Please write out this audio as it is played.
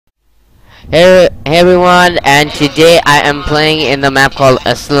Hey everyone, and today I am playing in the map called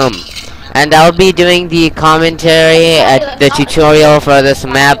Asylum, and I'll be doing the commentary at the tutorial for this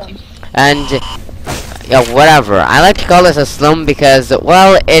map, and yeah, whatever. I like to call this Asylum because,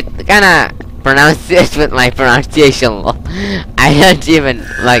 well, it kinda pronounces with my pronunciation. I don't even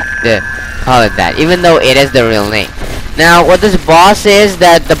like to call it that, even though it is the real name. Now, what this boss is,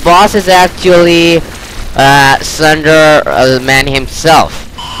 that the boss is actually Slender man himself.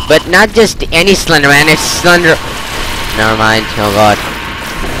 But not just any Slender man, it's Slender. Never mind, oh god.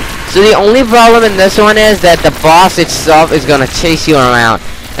 So the only problem in this one is that the boss itself is gonna chase you around.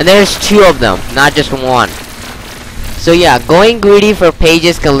 And there's two of them, not just one. So yeah, going greedy for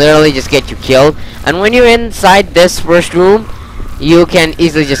pages can literally just get you killed. And when you're inside this first room, you can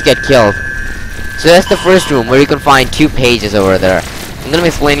easily just get killed. So that's the first room where you can find 2 pages over there. I'm gonna be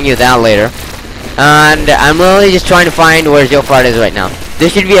explaining you that later. And I'm literally just trying to find where Joe Fart is right now. There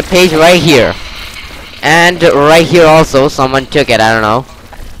should be a page right here. And right here also. Someone took it, I don't know.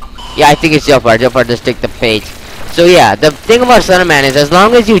 Yeah, I think it's Joe Fart. Joe Fart just took the page. So yeah, the thing about Slender Man is as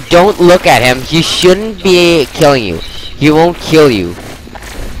long as you don't look at him, he shouldn't be killing you. He won't kill you.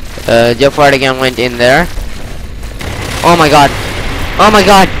 Joe Fart again went in there. Oh my god. Oh my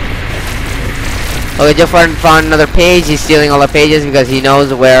god. Okay, Joe Fart found another page. He's stealing all the pages because he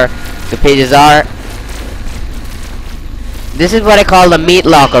knows where the pages are. This is what I call the meat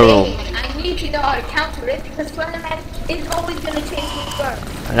locker room. I need to know how to counter it because Slender Man is always gonna chase me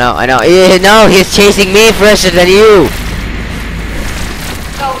first. I know. No, he's chasing me first than you.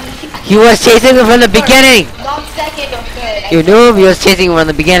 No, He was chasing me from the beginning. not second or third. You knew he was chasing me from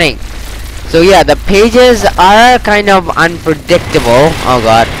the beginning. So yeah, the pages are kind of unpredictable. Oh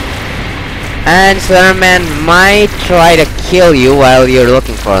god. And Slender Man might try to kill you while you're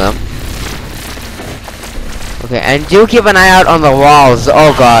looking for them. Okay, and do keep an eye out on the walls.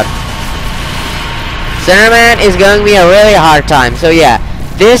 Oh god. Slender Man is going to be a really hard time. So yeah,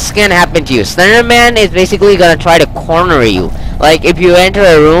 this can happen to you. Slender Man is basically going to try to corner you. Like if you enter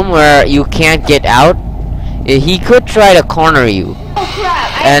a room where you can't get out, he could try to corner you. Oh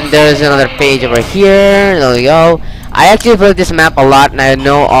crap! And there's another page over here. There we go. I actually played this map a lot and I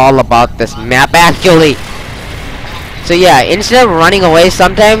know all about this map actually. So yeah, instead of running away,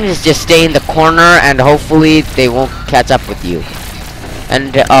 sometimes just stay in the corner and hopefully they won't catch up with you.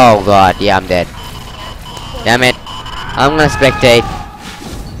 And oh god, yeah, I'm dead. Damn it. I'm gonna spectate.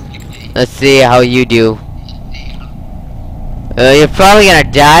 Let's see how you do. You're probably gonna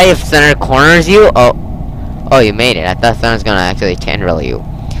die if Slender corners you. Oh, you made it. I thought Slender's gonna actually tendril you.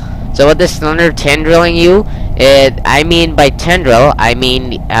 So what this Slender tendriling you, I mean by tendril, I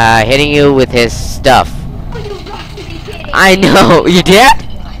mean hitting you with his stuff. I know, you did?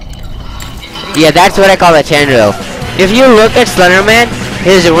 Yeah, that's what I call a tendril. If you look at Slender Man,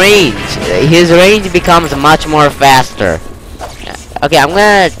 his range becomes much more faster. Okay, I'm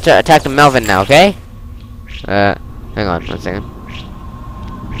gonna attack the Melvin now, okay? Hang on 1 second.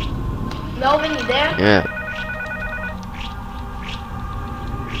 Melvin, you there? Yeah.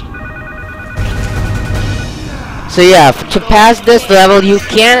 So yeah, to pass this level, you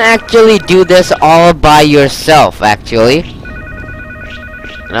can actually do this all by yourself, actually.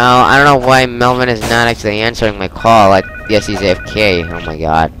 Now, I don't know why Melvin is not actually answering my call. I guess he's AFK. Oh my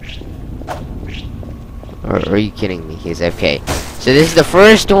god. Or are you kidding me? He's AFK. So this is the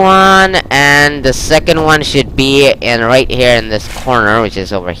first one, and the second one should be right here in this corner, which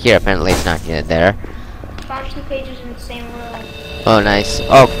is over here. Apparently it's not yet there. Found 2 pages in the same room. Oh, nice.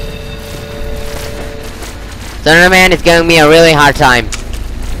 Oh. Slender Man is giving me a really hard time.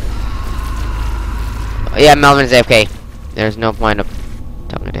 Oh, yeah, Melvin's AFK. There's no point of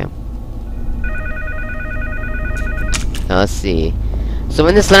talking to him. Now, let's see. So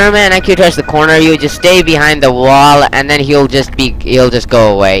when the Slender Man actually tries to corner you, just stay behind the wall, and then he'll just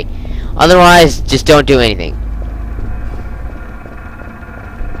go away. Otherwise, just don't do anything.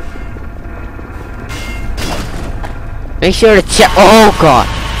 Make sure to check. Oh god.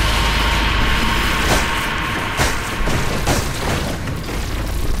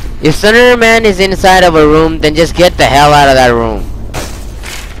 If Slender Man is inside of a room, then just get the hell out of that room.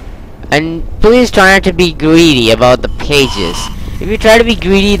 And please try not to be greedy about the pages. If you try to be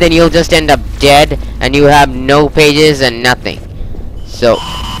greedy, then you'll just end up dead, and you have no pages and nothing. So,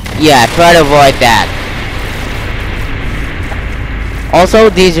 yeah, try to avoid that.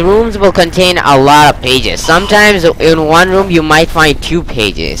 Also, these rooms will contain a lot of pages. Sometimes in one room you might find 2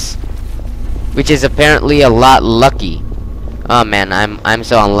 pages, which is apparently a lot lucky. Oh man, I'm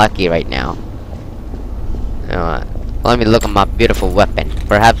so unlucky right now. Let me look at my beautiful weapon.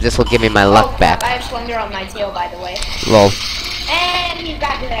 Perhaps this will give me my luck back. I have Slender on my tail, by the way. Lol. And he's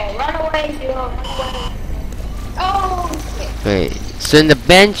back there. Run away. away, Zero. Run away. Oh, shit. Wait. So in the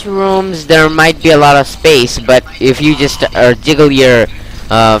bench rooms, there might be a lot of space, but if you just jiggle your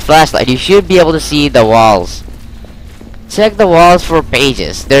flashlight, you should be able to see the walls. Check the walls for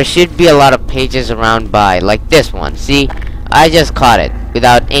pages. There should be a lot of pages around by, like this one. See? I just caught it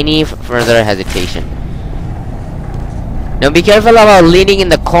without any further hesitation. Now be careful about leaning in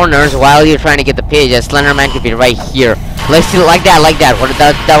the corners while you're trying to get the page, as Slenderman could be right here. Let's see, like that.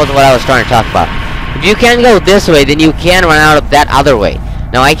 That was what I was trying to talk about. If you can't go this way, then you can run out of that other way.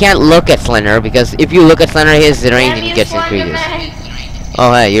 Now I can't look at Slender, because if you look at Slender, his range gets increases.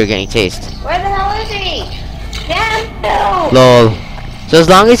 Oh hey, you're getting chased. Where the hell is he? Damn, no! Lol. So as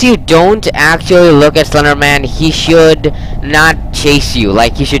long as you don't actually look at Slenderman, he should not chase you.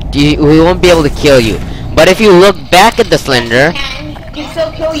 Like he won't be able to kill you. But if you look back at the Slender, He can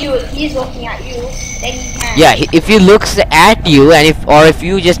still kill you if he's looking at you. Then he can. yeah, if he looks at you, and if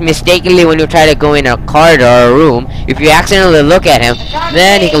you just mistakenly, when you try to go in a corridor or a room, if you accidentally look at him,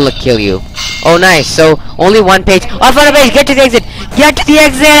 then he can kill you. Oh nice. So only one page. Oh, I found a page. Get to the exit. Get to the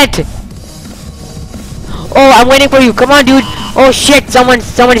exit. Oh, I'm waiting for you. Come on, dude. Oh shit, someone's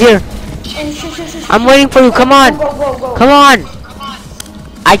here. I'm waiting for you. Come on. Go. Come on.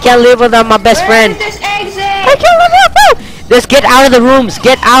 I can't live without my best friend. Where is this exit? I can't live without you. Just get out of the rooms.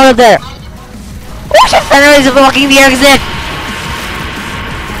 Get out of there. Oh shit, Slender is blocking the exit.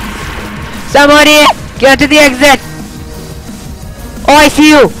 Somebody get to the exit. Oh, I see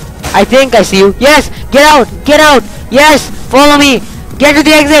you. I think I see you. Yes, get out. Get out. Yes, follow me. Get to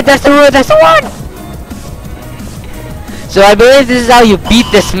the exit. That's the route. That's the one. So I believe this is how you beat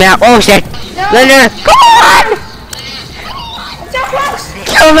this map. Oh shit. No. Slender, come on. I'm so close.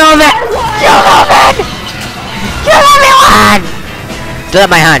 Kill Melvin. Kill Melvin. Kill everyone. Still at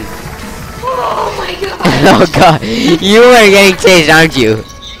my hand. Oh my god. Oh god, you are getting chased, aren't you?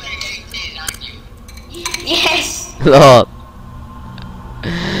 Yes. Lol.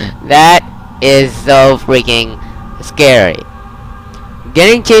 That is so freaking scary.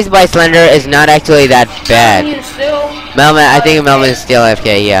 Getting chased by Slender is not actually that bad. Melvin, I think Melvin is still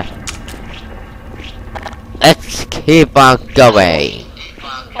AFK, yeah. Let's keep on going.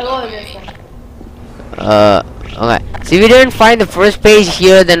 Hello, this one. Okay. So if you didn't find the first page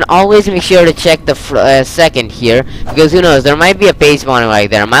here, then always make sure to check the second here, because who knows, there might be a page spawning right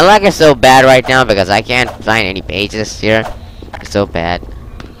there. My luck is so bad right now because I can't find any pages here. It's so bad.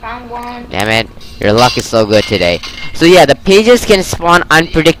 Found one. Damn it. Your luck is so good today. So yeah, the pages can spawn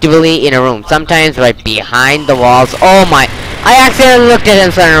unpredictably in a room. Sometimes right behind the walls. Oh my. I accidentally looked at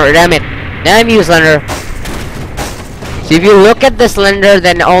him, Slender. Damn it. Damn you, Slender. So if you look at the Slender,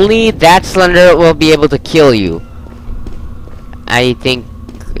 then only that Slender will be able to kill you. I think,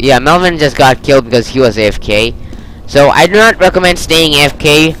 yeah, Melvin just got killed because he was AFK. So I do not recommend staying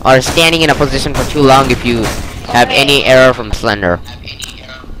AFK or standing in a position for too long if you have any error from Slender.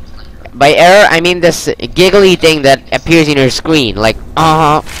 By error, I mean this giggly thing that appears in your screen, like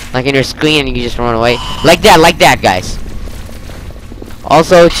in your screen, and you just run away, like that, guys.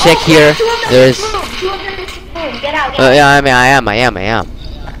 Also, check here. There's. Yeah, I am.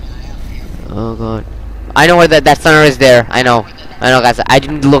 Oh god. I know where that Slender is there. I know, guys. I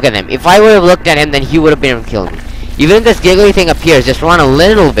didn't look at him. If I would have looked at him, then he would have been able to kill me. Even if this giggly thing appears, just run a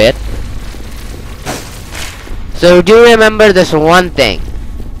little bit. So do remember this one thing.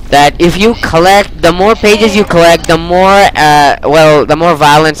 That if you collect, the more pages you collect, the more, the more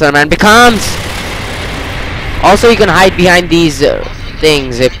violent Slenderman becomes. Also, you can hide behind these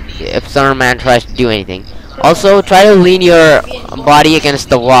things if Slenderman tries to do anything. Also, try to lean your body against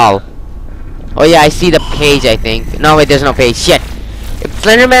the wall. Oh yeah, I see the page, I think. No, wait, there's no page. Shit. If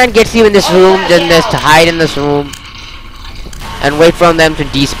Slenderman gets you in this room, then there's to hide in this room and wait for them to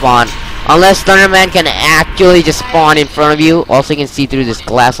despawn. Unless Slenderman can actually just spawn in front of you. Also, you can see through this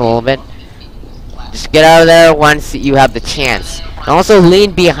glass a little bit. Just get out of there once you have the chance. And also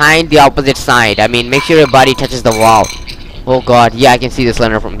lean behind the opposite side. I mean, make sure your body touches the wall. Oh god, yeah, I can see the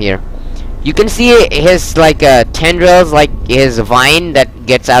Slender from here. You can see his, like, tendrils, like his vine that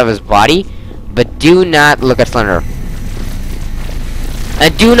gets out of his body. But do not look at Slender.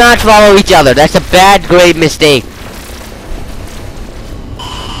 And do not follow each other. That's a bad, great mistake.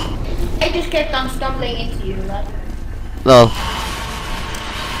 I just kept on stumbling into you, right? Lol.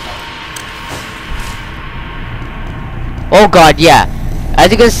 Oh god, yeah.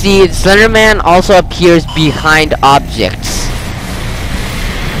 As you can see, Slenderman also appears behind objects.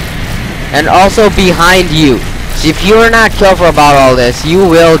 And also behind you. So if you are not careful about all this, you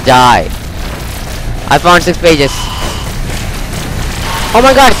will die. I found 6 pages. Oh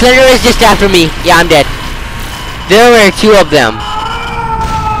my god, Slender is just after me. Yeah, I'm dead. There were 2 of them.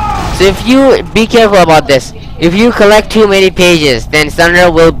 So So if you be careful about this, if you collect too many pages, then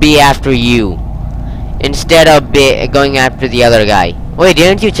Slender will be after you instead of going after the other guy. Wait,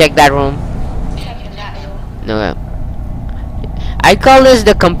 didn't you check that room? Checking that room. No. I call this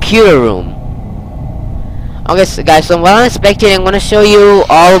the computer room. Okay, so guys, so while I'm spectating, I'm gonna show you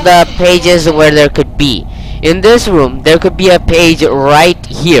all the pages where there could be. In this room, there could be a page right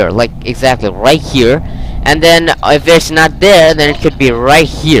here, like exactly right here. And then if it's not there, then it could be right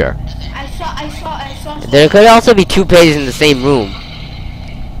here. I saw. There could also be two pages in the same room.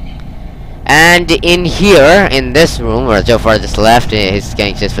 And in here, in this room, or so far this left, is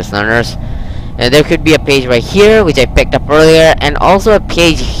getting just for Slenders. And there could be a page right here, which I picked up earlier, and also a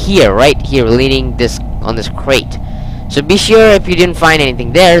page here, right here, leading this on this crate. So be sure if you didn't find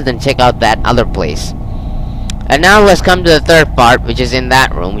anything there, then check out that other place. And now let's come to the third part, which is in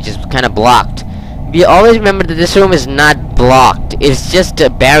that room, which is kind of blocked. Be always remember that this room is not blocked. It's just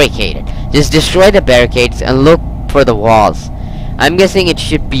barricaded. Just destroy the barricades and look for the walls. I'm guessing it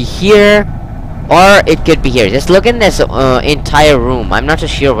should be here, or it could be here. Just look in this entire room. I'm not so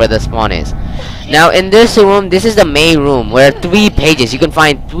sure where the spawn is. Now in this room, this is the main room where 3 pages. You can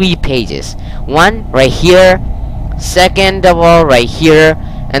find 3 pages. One right here, second of all right here,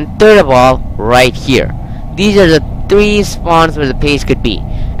 and third of all right here. These are the 3 spawns where the page could be.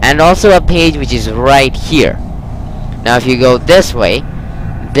 And also a page which is right here. Now if you go this way,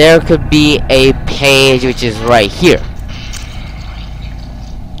 there could be a page which is right here.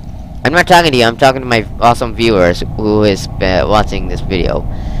 I'm not talking to you, I'm talking to my awesome viewers who is watching this video.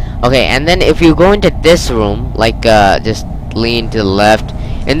 Okay, and then if you go into this room, like just lean to the left,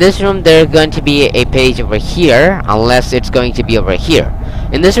 in this room there's going to be a page over here, unless it's going to be over here.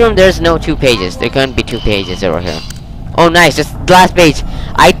 In this room there's no 2 pages, there can't be 2 pages over here. Oh nice, that's the last page.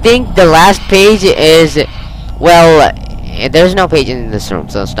 I think the last page is, well, there's no page in this room,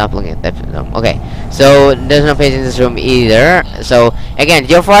 so stop looking at that. Okay, so there's no page in this room either. So again,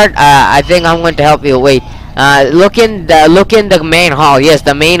 your part, I think I'm going to help you. Wait, look in the main hall. Yes,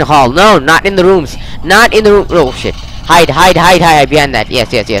 the main hall. No, not in the rooms. Not in the room. Oh shit! Hide behind that.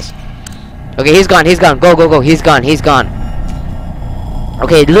 Yes. Okay, he's gone. Go. He's gone.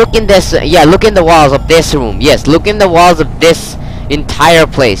 Okay, look in this. Yeah, look in the walls of this room. Yes, look in the walls of this entire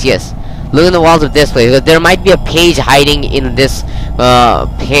place. Yes. Look in the walls of this place. There might be a page hiding in this room. I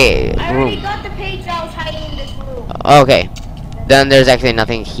already got the page that was hiding in this room. Okay. Then there's actually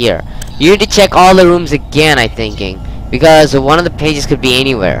nothing here. You need to check all the rooms again, I'm thinking. Because one of the pages could be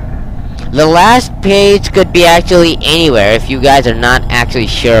anywhere. The last page could be actually anywhere if you guys are not actually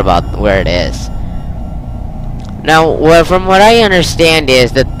sure about where it is. Now, from what I understand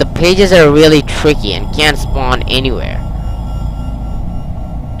is that the pages are really tricky and can't spawn anywhere.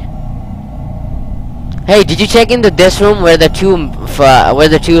 Hey, did you check into this room where the two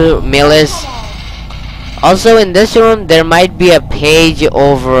mill is? Also in this room there might be a page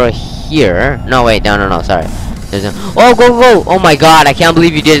over here. No wait, no, sorry. There's no. Oh, go! Oh my God, I can't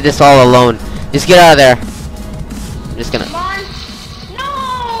believe you did this all alone. Just get out of there. I'm just gonna. Come on.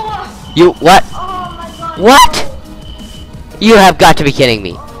 No! You what? Oh my God. What? You have got to be kidding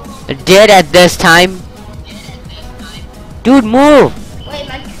me. Dead at this time? Dude, move! Wait,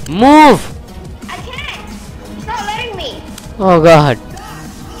 Move! I can't! It's not letting me! Oh God. I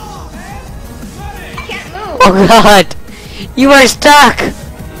can't move! Oh God! You are stuck!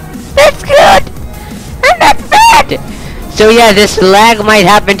 That's good! I'm not bad! So yeah, this lag might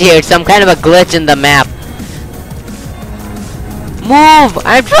happen to you. It's some kind of a glitch in the map. Move!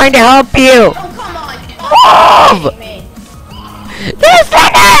 I'm trying to help you! Oh, come on! Move! There's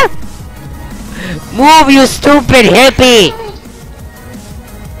Slender! Move, you stupid hippie!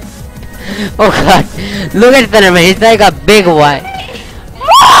 Oh God, look at Slenderman, he's like a big one.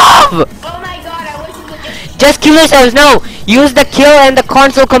 Move! Oh my God, I wish you could Just kill yourselves, no! Use the kill and the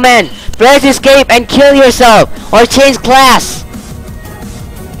console command. Press escape and kill yourself, or change class.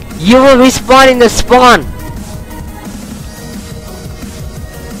 You will respawn in the spawn.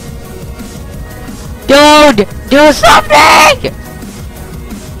 Dude, do something!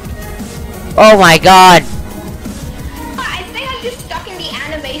 Oh my God. I think I'm just stuck in the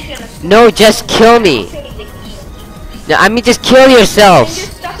animation. No, just kill me. No, I mean just kill I'm yourselves.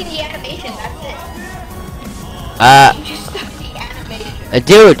 just stuck in the animation, that's it. Uh, I'm just stuck in the animation.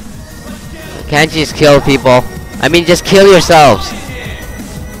 Dude. Can't you just kill people? I mean just kill yourselves.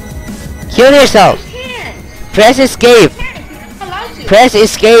 Kill yourselves. You can't. Press escape. You can't. You're not allowed to. Press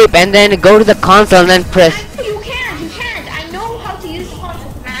escape and then go to the console and then press. You can't. You can't. I know how to use the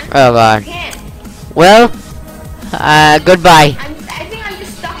console command. Oh God. You can't. Well, goodbye. I think I'm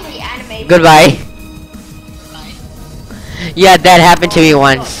just stuck in the animation. Goodbye. Yeah, that happened to me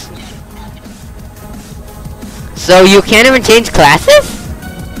once. So you can't even change classes?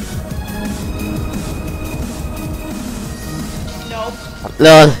 Nope.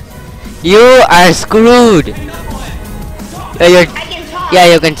 Lol. You are screwed. I can talk.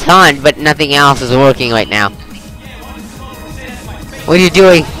 Yeah, you can taunt, but nothing else is working right now. What are you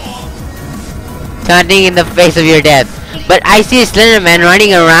doing? Taunting in the face of your death. But I see Slender Man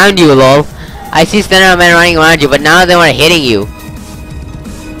running around you, lol. I see Slender Man running around you, but none of them are hitting you.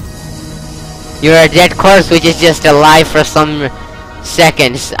 You're a dead corpse which is just alive for some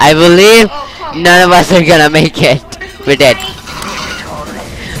seconds. I believe none of us are gonna make it. We're dead.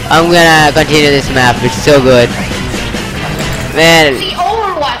 I'm gonna continue this map. It's so good. Man. See,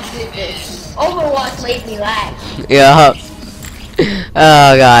 Overwatch did this. Overwatch made me laugh. Yeah.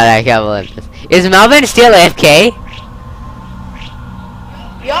 Oh god, I can't believe this. Is Melvin still AFK?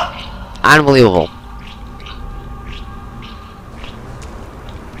 Yup. Unbelievable.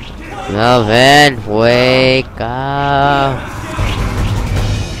 Melvin, wake up.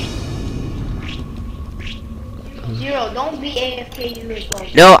 Zero, don't be AFK, you as well.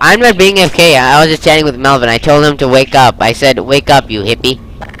 No, I'm not being AFK. I was just chatting with Melvin. I told him to wake up. I said, wake up, you hippie.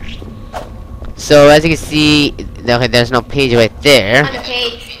 So, as you can see, okay, there's no page right there. On the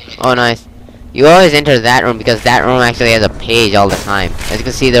page. Oh, nice. You always enter that room because that room actually has a page all the time. As you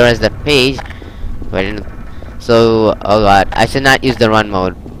can see, there is the page. But so, oh god, I should not use the run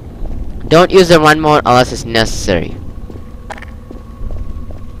mode. Don't use the run mode unless it's necessary.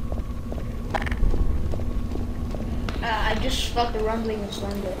 I just felt the rumbling of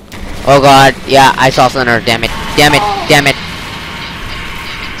Slender. Oh god, yeah, I saw Slender. Damn it, damn it, damn it.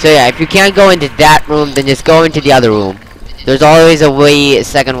 So yeah, if you can't go into that room, then just go into the other room. There's always a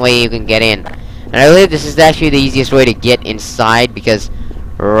second way you can get in. And I believe this is actually the easiest way to get inside because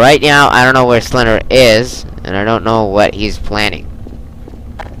right now I don't know where Slender is and I don't know what he's planning.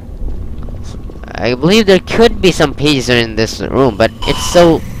 I believe there could be some pages in this room, but it's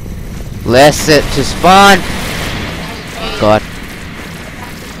so less to spawn. God.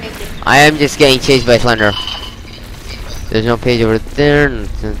 I am just getting chased by Slender. There's no page over there.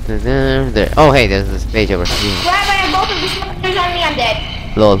 There. Oh hey, there's this page over here. Grab I have both of the Slenders on me, I'm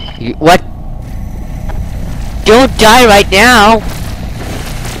dead. Lol. What? Don't die right now!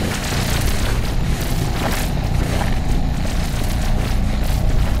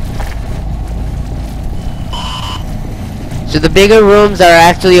 So the bigger rooms are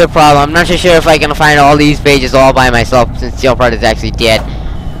actually a problem. I'm not so sure if I can find all these pages all by myself since your part is actually dead.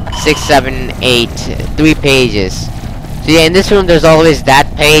 6, 7, 8, 3 pages. So yeah, in this room there's always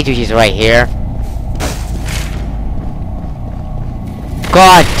that page which is right here.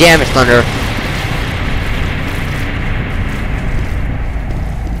 God damn it, Slender.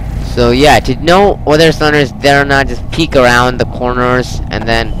 So yeah, to know whether Slender is there or not, just peek around the corners and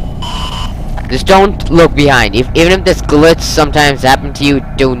then just don't look behind. Even if this glitch sometimes happens to you,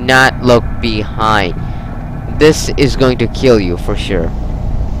 do not look behind. This is going to kill you for sure.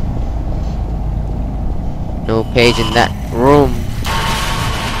 No page in that room.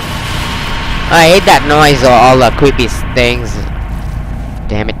 I hate that noise, all the creepy things.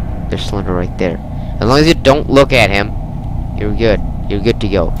 Damn it, there's Slender right there. As long as you don't look at him, you're good. You're good to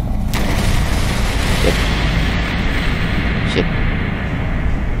go. Shit. Shit.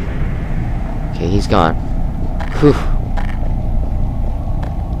 Okay, he's gone. Whew.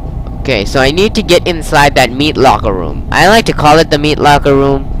 Okay, so I need to get inside that meat locker room. I like to call it the meat locker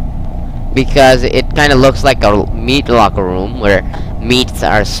room because it kind of looks like a meat locker room where meats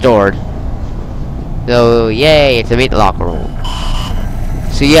are stored. So, yay, it's a meat locker room.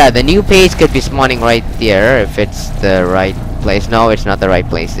 So yeah, the new page could be spawning right there if it's the right place. No, it's not the right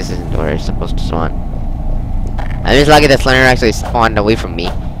place. This isn't where it's supposed to spawn. I'm just lucky that Slender actually spawned away from me.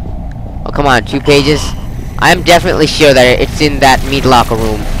 Oh, come on, 2 pages. I'm definitely sure that it's in that meat locker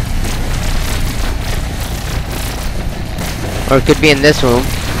room. Or it could be in this room.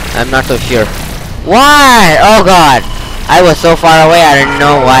 I'm not so sure. Why? Oh god! I was so far away, I didn't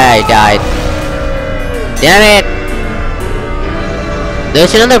know why I died. Damn it!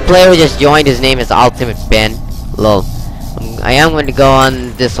 There's another player who just joined. His name is Ultimate Ben. Lol. I am going to go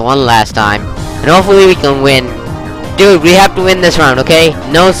on this one last time, and hopefully we can win. Dude, we have to win this round, okay?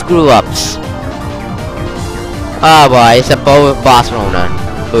 No screw-ups. Oh boy, it's a boss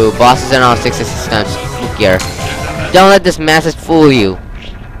run. Boo, bosses are now 6 assistants. Who cares? Don't let this message fool you.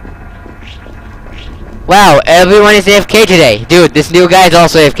 Wow, everyone is AFK today. Dude, this new guy is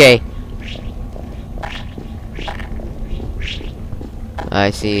also AFK. I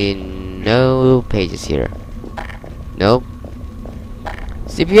see no pages here. Nope.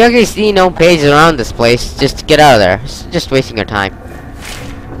 So if you actually see no pages around this place, just get out of there. It's just wasting your time.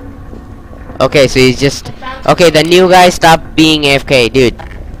 Okay, so he's just Okay, the new guy stop being AFK, dude.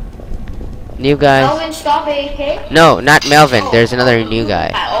 New guy. Melvin, stop AFK? No, not Melvin. There's another new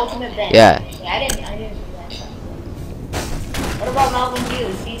guy. Ultimate Ben. Yeah. I didn't do that. What about Melvin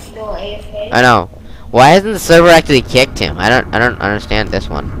Hughes? He's still AFK? I know. Why hasn't the server actually kicked him? I don't understand this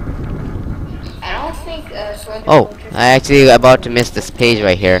one. I don't think Slender. Oh, I actually about to miss this page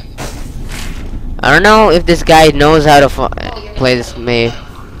right here. I don't know if this guy knows how to play this map.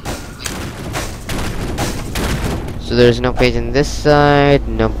 So there's no page on this side,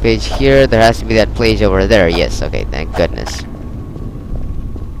 no page here. There has to be that page over there. Yes, okay, thank goodness.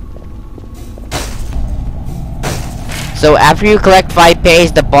 So after you collect 5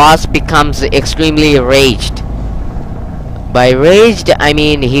 pages, the boss becomes extremely raged. By raged, I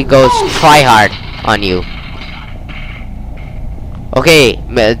mean he goes try hard on you. Okay,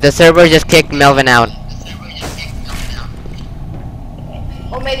 the server just kicked Melvin out.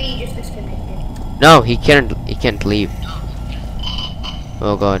 Or maybe he just disconnected. No, he can't leave.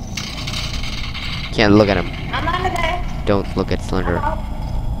 Oh god. Can't look at him. I'm not there. Don't look at Slender.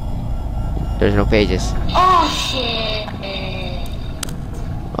 There's no pages. Oh shit.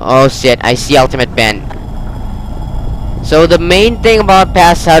 Oh shit, I see Ultimate Ben. So the main thing about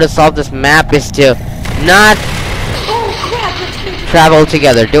past how to solve this map is to not travel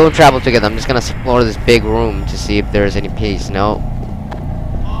together. Don't travel together. I'm just gonna explore this big room to see if there's any page. No.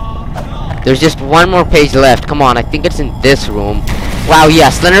 There's just one more page left. Come on, I think it's in this room. Wow, yeah,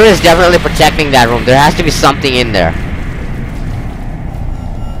 Slender is definitely protecting that room. There has to be something in there.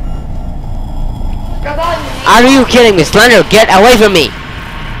 Are you kidding me? Slender, get away from me!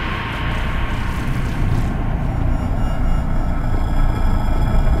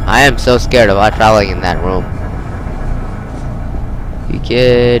 I am so scared about traveling in that room. You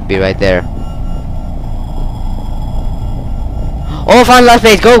could be right there. Oh, found last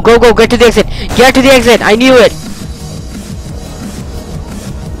page. Go, go, go. Get to the exit. Get to the exit. I knew it.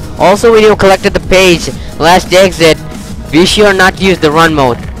 Also, when you collected the page, last exit, be sure not to use the run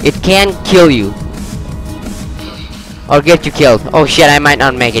mode. It can kill you. Or get you killed. Oh shit, I might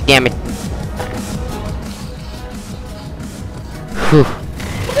not make it. Damn it. Whew.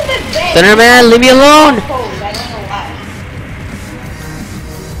 Slenderman, leave me alone!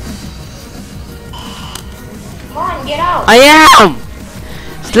 Come on, get out. I am!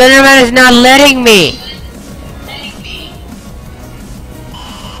 Slenderman is not letting me!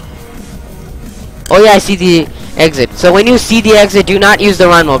 Oh yeah, I see the exit. So when you see the exit, do not use the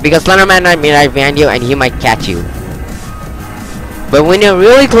run mode because Slenderman might be right behind you and he might catch you. But when you're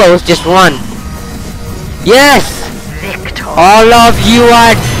really close, just run. Yes! All of you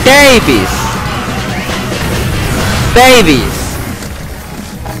are babies! Babies!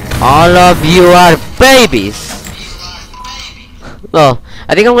 All of you are babies! Well,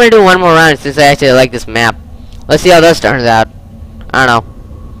 I think I'm gonna do one more round since I actually like this map. Let's see how this turns out. I don't know.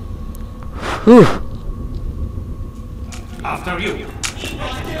 Whew. After you.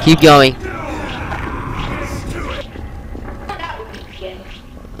 Keep going.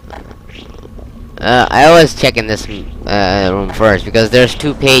 I always check in this room first because there's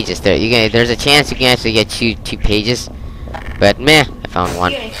 2 pages there. There's a chance you can actually get two pages, but meh, I found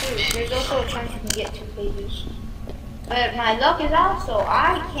one. There's also a chance you can get 2 pages. But my luck is out, so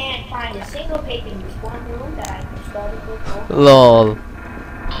I can't find a single page in this one room that I started with. Lol.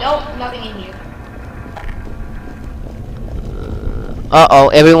 Nope, nothing in here. Uh-oh,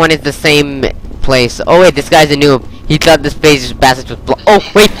 everyone is the same place. Oh wait, this guy's a noob. He thought this passage was blocked. Oh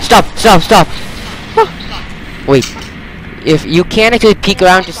wait, stop. Wait, if you can actually peek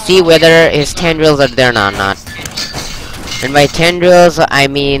around to see whether his tendrils are there or not. And by tendrils, I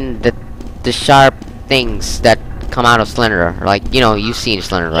mean the sharp things that come out of Slender. Like, you know, you've seen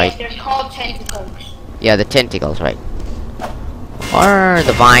Slender, right? Yes, they're called tentacles. Yeah, the tentacles, right? Or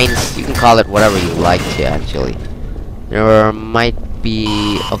the vines. You can call it whatever you like to, actually. There might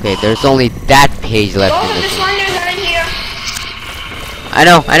be... Okay, there's only that page left in The this. Slenders are in here. I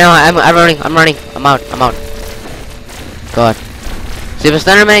know, I'm running, I'm out. God. So if a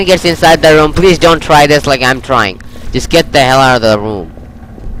Slenderman gets inside the room, please don't try this like I'm trying. Just get the hell out of the room.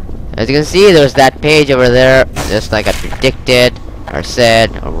 As you can see, there's that page over there, just like I predicted, or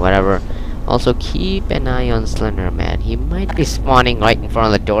said, or whatever. Also, keep an eye on Slenderman. He might be spawning right in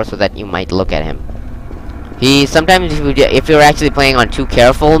front of the door so that you might look at him. Sometimes if you're actually playing on too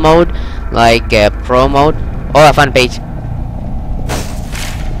careful mode, like pro mode. Oh, I found a page.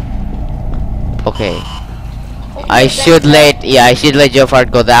 Okay. I should let Joe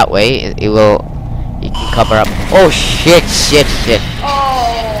Fart go that way. It can cover up. Oh shit. Oh,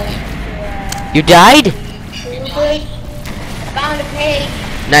 yeah. You died? Found a page.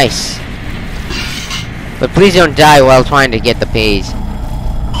 Nice. But please don't die while trying to get the page.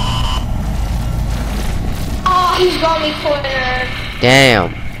 Oh, he's got me cornered.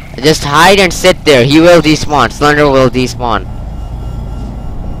 Damn. Just hide and sit there. He will despawn. Slender will despawn.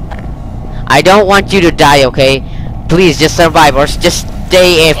 I don't want you to die, okay? Please, just survive or just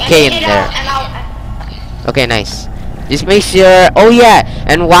stay AFK in there. Okay, nice. Just make sure. Oh yeah,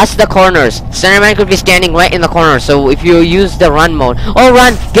 and watch the corners. Slenderman could be standing right in the corner. So if you use the run mode, oh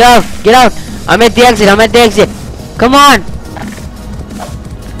run, get out, get out. I'm at the exit. I'm at the exit. Come on,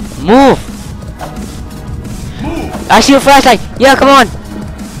 move. I see your flashlight. Yeah, come on.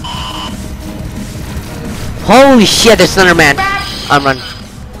 Holy shit, there's Slenderman. I'm running.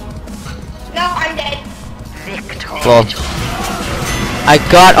 No, I'm dead. Well, I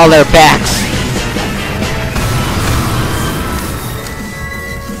got all their backs.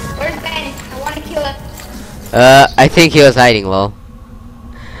 Where's Ben? I want to kill him. I think he was hiding, lol.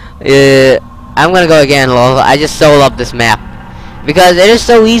 I'm gonna go again, lol. I just so love this map. Because it is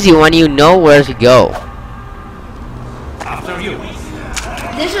so easy when you know where to go. After you.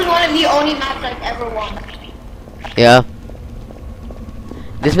 This is one of the only maps I've ever won. Yeah.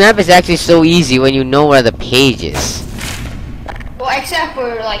 This map is actually so easy when you know where the page is. Well, except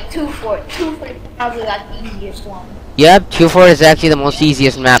for like 2-4. 2-4 is probably like the easiest one. Yep, 2-4 is actually the most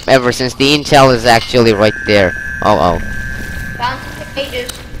easiest map ever since the intel is actually right there. Oh. Found the pages.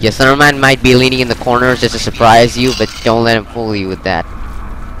 Yeah, Slenderman might be leaning in the corners just to surprise you, but don't let him fool you with that.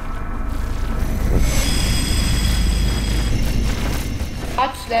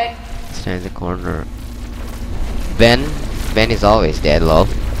 What's that? Stand in the corner. Ben is always dead, lol.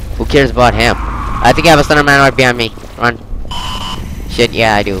 Who cares about him? I think I have a Slenderman right behind me. Run. Shit,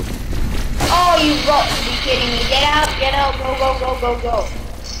 yeah, I do. Oh, you got to be kidding me. Get out, go.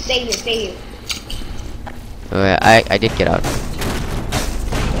 Stay here. I did get out.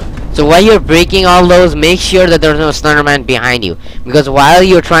 So while you're breaking all those, make sure that there's no Slenderman behind you. Because while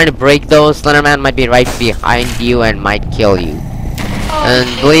you're trying to break those, Slenderman might be right behind you and might kill you. Oh,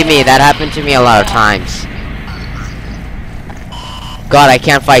 And believe me, that happened to me a lot of times. God, I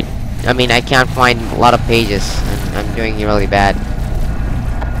can't fight. I mean, I can't find a lot of pages. I'm doing really bad.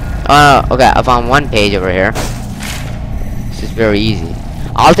 Okay, I found one page over here. This is very easy.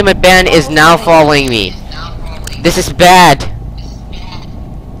 Ultimate Ben is now following me. This is bad.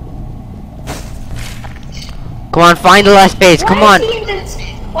 Come on, find the last page. Come on.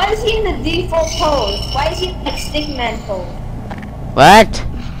 Why is he in the default pose? Why is he in like stickman pose? What?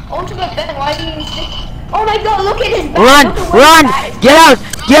 Ultimate Ben, why is he in stick? Oh my god, look at his back. Run! Look at where Run! his back is. Get out!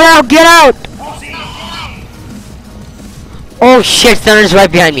 Get out! Get out! Oh shit, Thunder's right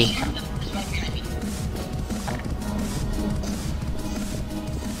behind me.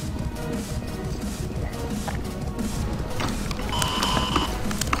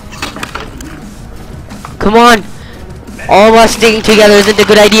 Come on! All of us sticking together isn't a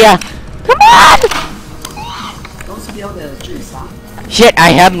good idea. Come on! Shit,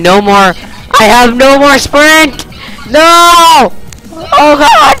 I have no more sprint! No! Oh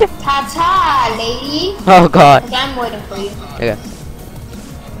god! Ta-ta, lady. Oh god. Okay, I'm waiting for you. Okay.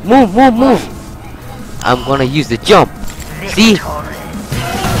 Move! I'm gonna use the jump. See?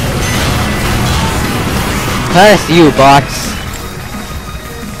 Curse you, bots.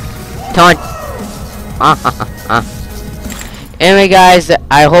 Taunt. Anyway, guys,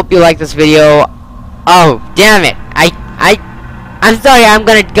 I hope you like this video. Oh, damn it! I'm sorry. I'm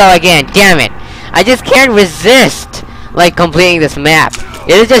gonna go again. Damn it! I just can't resist like completing this map.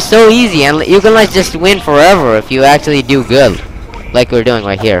 It is just so easy, and you can like just win forever if you actually do good, like we're doing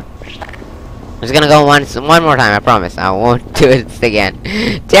right here. I'm just gonna go one more time. I promise. I won't do it again.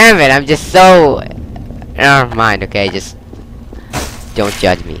 Damn it! I'm just so. Never mind. Okay, just don't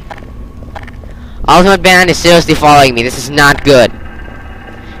judge me. Ultimate Ben is seriously following me. This is not good.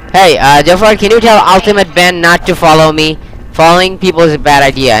 Hey, Jeffrey, can you tell Ultimate Ben not to follow me? Following people is a bad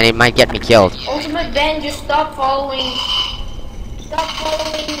idea, and it might get me killed. Ultimate Ben, just stop following. Stop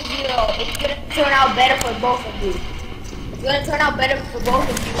following Zero. It's gonna turn out better for both of you. It's gonna turn out better for both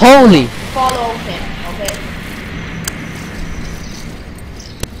of you. Holy! Follow him, okay?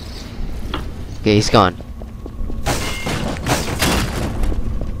 Okay, he's gone.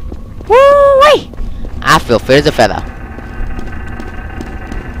 Woo-wee! I feel fit as a feather.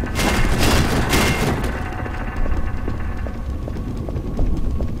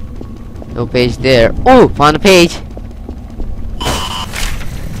 No page there. Oh, found a page.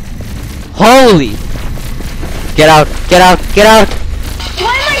 Holy! Get out! Get out! Get out!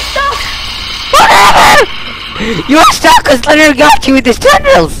 Why am I stuck? Whatever! You are stuck because Slender got you with his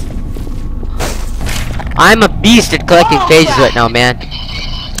tendrils! I'm a beast at collecting pages right now, man.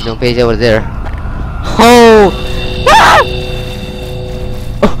 No page over there. Oh! Ah!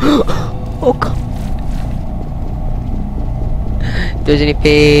 Oh God! There's any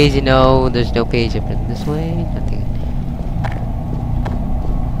page? No, there's no page up in this way. Nothing.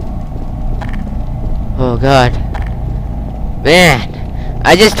 Oh God! Man,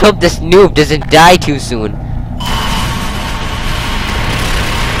 I just hope this noob doesn't die too soon.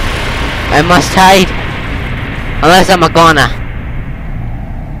 I must hide, unless I'm a goner.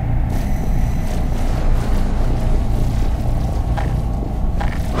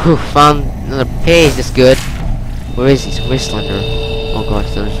 Whew, found another page. That's good. Where is he? Where's Slender? Oh God,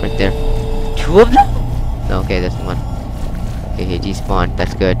 Slender's right there. Two of them? Okay, that's one. Okay, he despawned.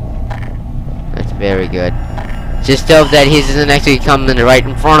 That's good. That's very good. Just hope that he doesn't actually come in right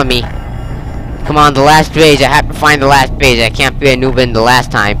in front of me. Come on, the last page. I have to find the last page. I can't be a noob in the last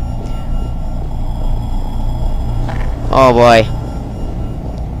time. Oh boy.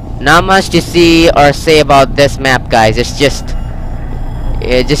 Not much to see or say about this map, guys. It's just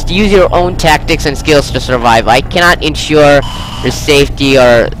use your own tactics and skills to survive. I cannot ensure your safety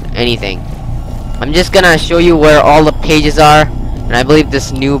or anything. I'm just gonna show you where all the pages are. And I believe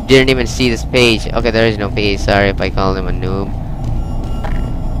this noob didn't even see this page. Okay, there is no page. Sorry if I called him a noob.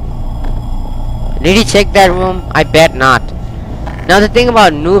 Did he check that room? I bet not. Now the thing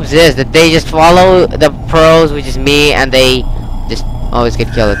about noobs is that they just follow the pros, which is me, and they just always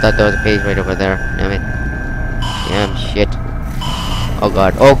get killed. I thought there was a page right over there. Damn it. Damn shit. Oh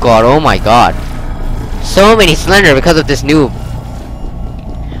God. Oh God. Oh my God. So many Slender because of this noob.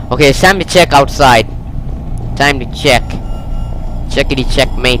 Okay, it's time to check outside. Time to check. Checkity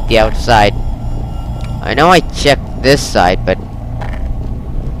checkmate the outside. I know I checked this side, but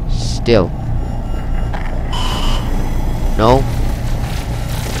still. No.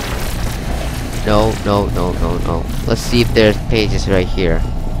 No, no, no, no, no. Let's see if there's pages right here.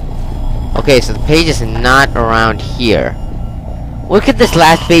 Okay, so the page is not around here. Where could this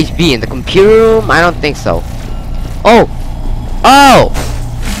last page be? In the computer room? I don't think so. Oh! Oh!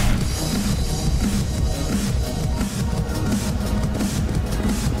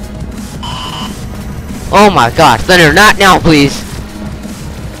 Oh my God, Slender, not now, please.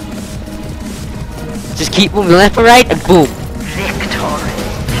 Just keep moving left and right, and boom. Victory.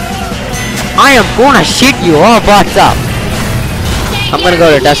 I am gonna shit you all butts up. I'm gonna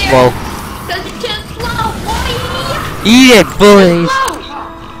go to Dust Bowl. Eat it, bullies.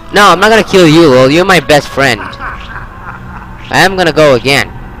 No, I'm not gonna kill you, Lil. You're my best friend. I am gonna go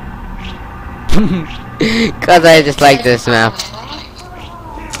again. Cause I just like this map.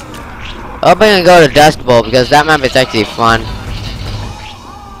 I hope I can go to Dust Bowl because that map is actually fun.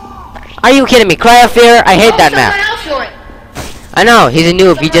 Are you kidding me? Cry of Fear? I hate that map. I know, he's a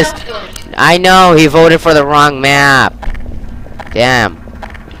noob. He just... I know, he voted for the wrong map. Damn.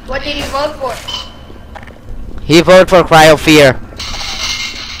 What did he vote for? He voted for Cry of Fear.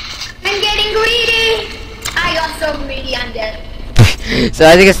 I'm getting greedy! I got so greedy, I'm dead. So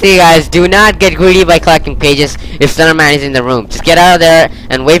as you can see, guys, do not get greedy by collecting pages if Slenderman is in the room. Just get out of there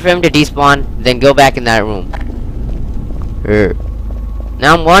and wait for him to despawn, then go back in that room.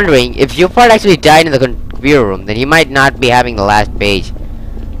 Now I'm wondering, if your part actually died in the computer room, then you might not be having the last page.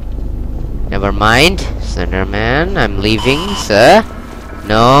 Never mind, Slenderman, I'm leaving, sir.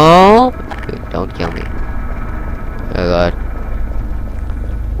 No! Don't kill me. Oh God.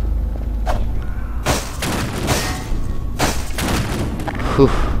 Whew.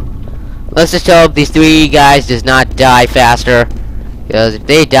 Let's just hope these three guys does not die faster. Because if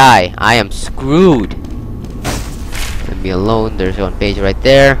they die, I am screwed. Leave me alone. There's one page right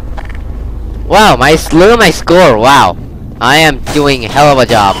there. Wow, look at my score. Wow. I am doing a hell of a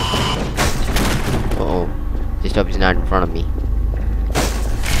job. Uh-oh. Just hope he's not in front of me.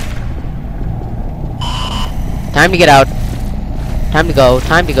 Time to get out. Time to go.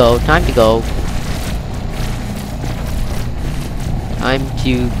 Time to go. Time to go. Time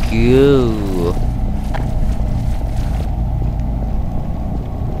to go.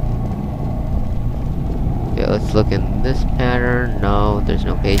 Okay, let's look in this pattern. No, there's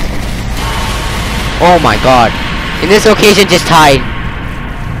no page. Oh my God! In this occasion, just hide.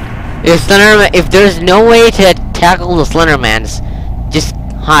 If there's no way to tackle the Slendermans, just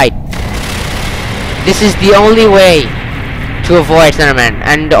hide. This is the only way to avoid Slenderman,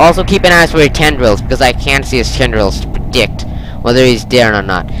 and also keep an eye out for your tendrils because I can't see his tendrils to predict whether he's there or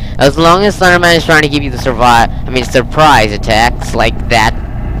not. As long as Slenderman is trying to give you the surprise attacks like that.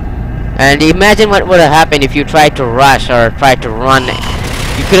 And imagine what would have happened if you tried to rush or tried to run.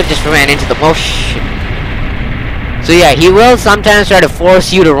 You could have just ran into the motion. So yeah, he will sometimes try to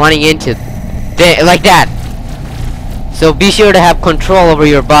force you to running into like that. So be sure to have control over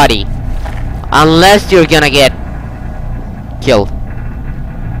your body. Unless you're gonna get killed.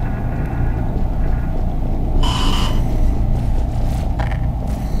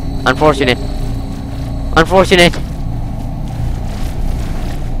 Unfortunate. Unfortunate.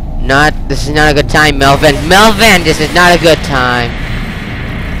 This is not a good time, Melvin. Melvin, this is not a good time.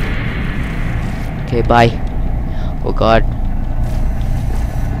 Okay, bye. Oh god.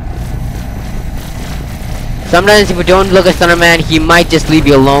 Sometimes if you don't look at Thunderman, he might just leave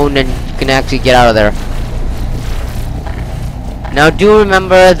you alone and you can actually get out of there. Now do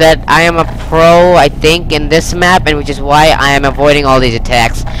remember that I am a pro, I think, in this map, and which is why I am avoiding all these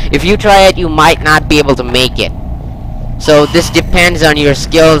attacks. If you try it, you might not be able to make it. So this depends on your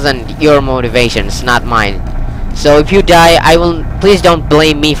skills and your motivations, not mine. So if you die, please don't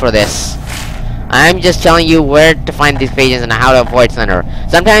blame me for this. I'm just telling you where to find these pages and how to avoid Slender.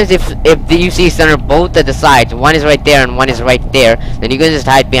 Sometimes if you see Slender both at the sides, one is right there and one is right there, then you can just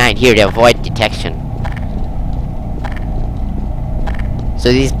hide behind here to avoid detection.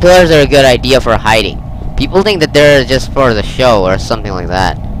 So these pillars are a good idea for hiding. People think that they're just for the show or something like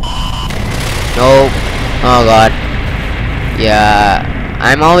that. Nope. Oh god. Yeah,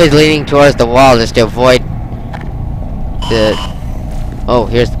 I'm always leaning towards the wall just to avoid the... Oh,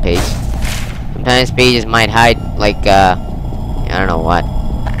 here's the page. Sometimes pages might hide, like, I don't know what.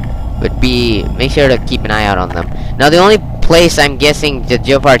 But make sure to keep an eye out on them. Now, the only place I'm guessing that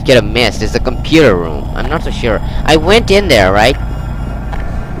Geopard could have missed is the computer room. I'm not so sure. I went in there, right?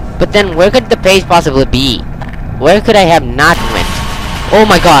 But then, where could the page possibly be? Where could I have not went? Oh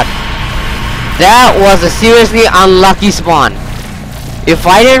my god. That was a seriously unlucky spawn. If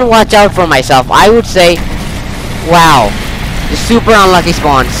I didn't watch out for myself, I would say, wow, the super unlucky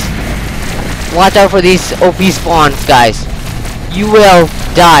spawns. Watch out for these OP spawns, guys. You will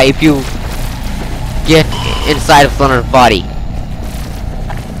die if you get inside of Slender's body.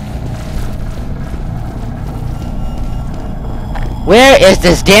 Where is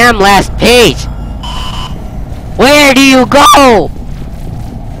this damn last page? Where do you go?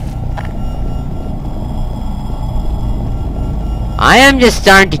 I am just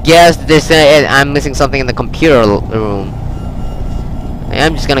starting to guess this. I'm missing something in the computer room.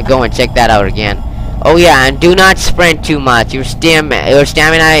 I'm just gonna go and check that out again. Oh yeah, and do not sprint too much. Your stamina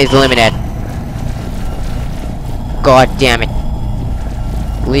is limited. God damn it!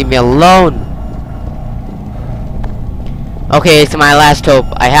 Leave me alone. Okay, it's my last hope.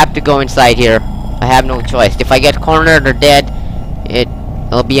 I have to go inside here. I have no choice. If I get cornered or dead,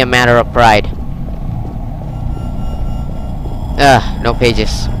 it'll be a matter of pride. No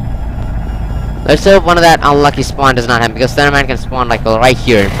pages. Let's hope one of that unlucky spawn does not happen, because Slenderman can spawn like right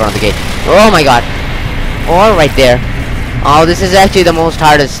here in front of the gate. Oh my god. Or right there. Oh, this is actually the most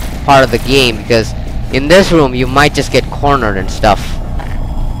hardest part of the game, because in this room you might just get cornered and stuff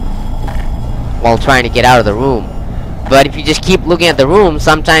while trying to get out of the room. But if you just keep looking at the room,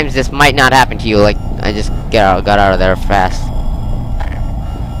 sometimes this might not happen to you. Like, I just got out of there fast.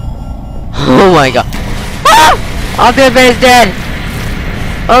 Oh my god. Ah! Ultimate is dead!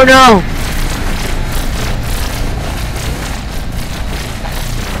 Oh no!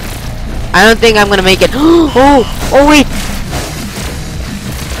 I don't think I'm gonna make it. Oh wait!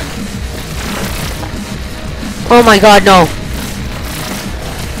 Oh my god, no!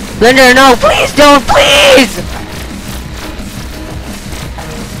 Slender, no! Please don't! Please!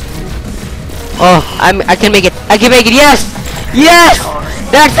 Oh, I can make it! I can make it! Yes! Yes!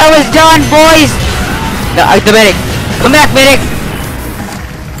 That's how it's done, boys! The medic! Come back, medic!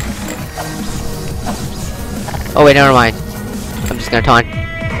 Oh wait, never mind. I'm just gonna taunt.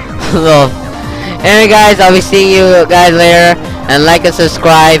 Well, anyway guys, I'll be seeing you guys later, and like and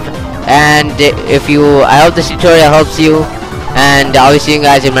subscribe, and I hope this tutorial helps you, and I'll be seeing you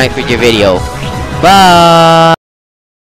guys in my future video. Bye!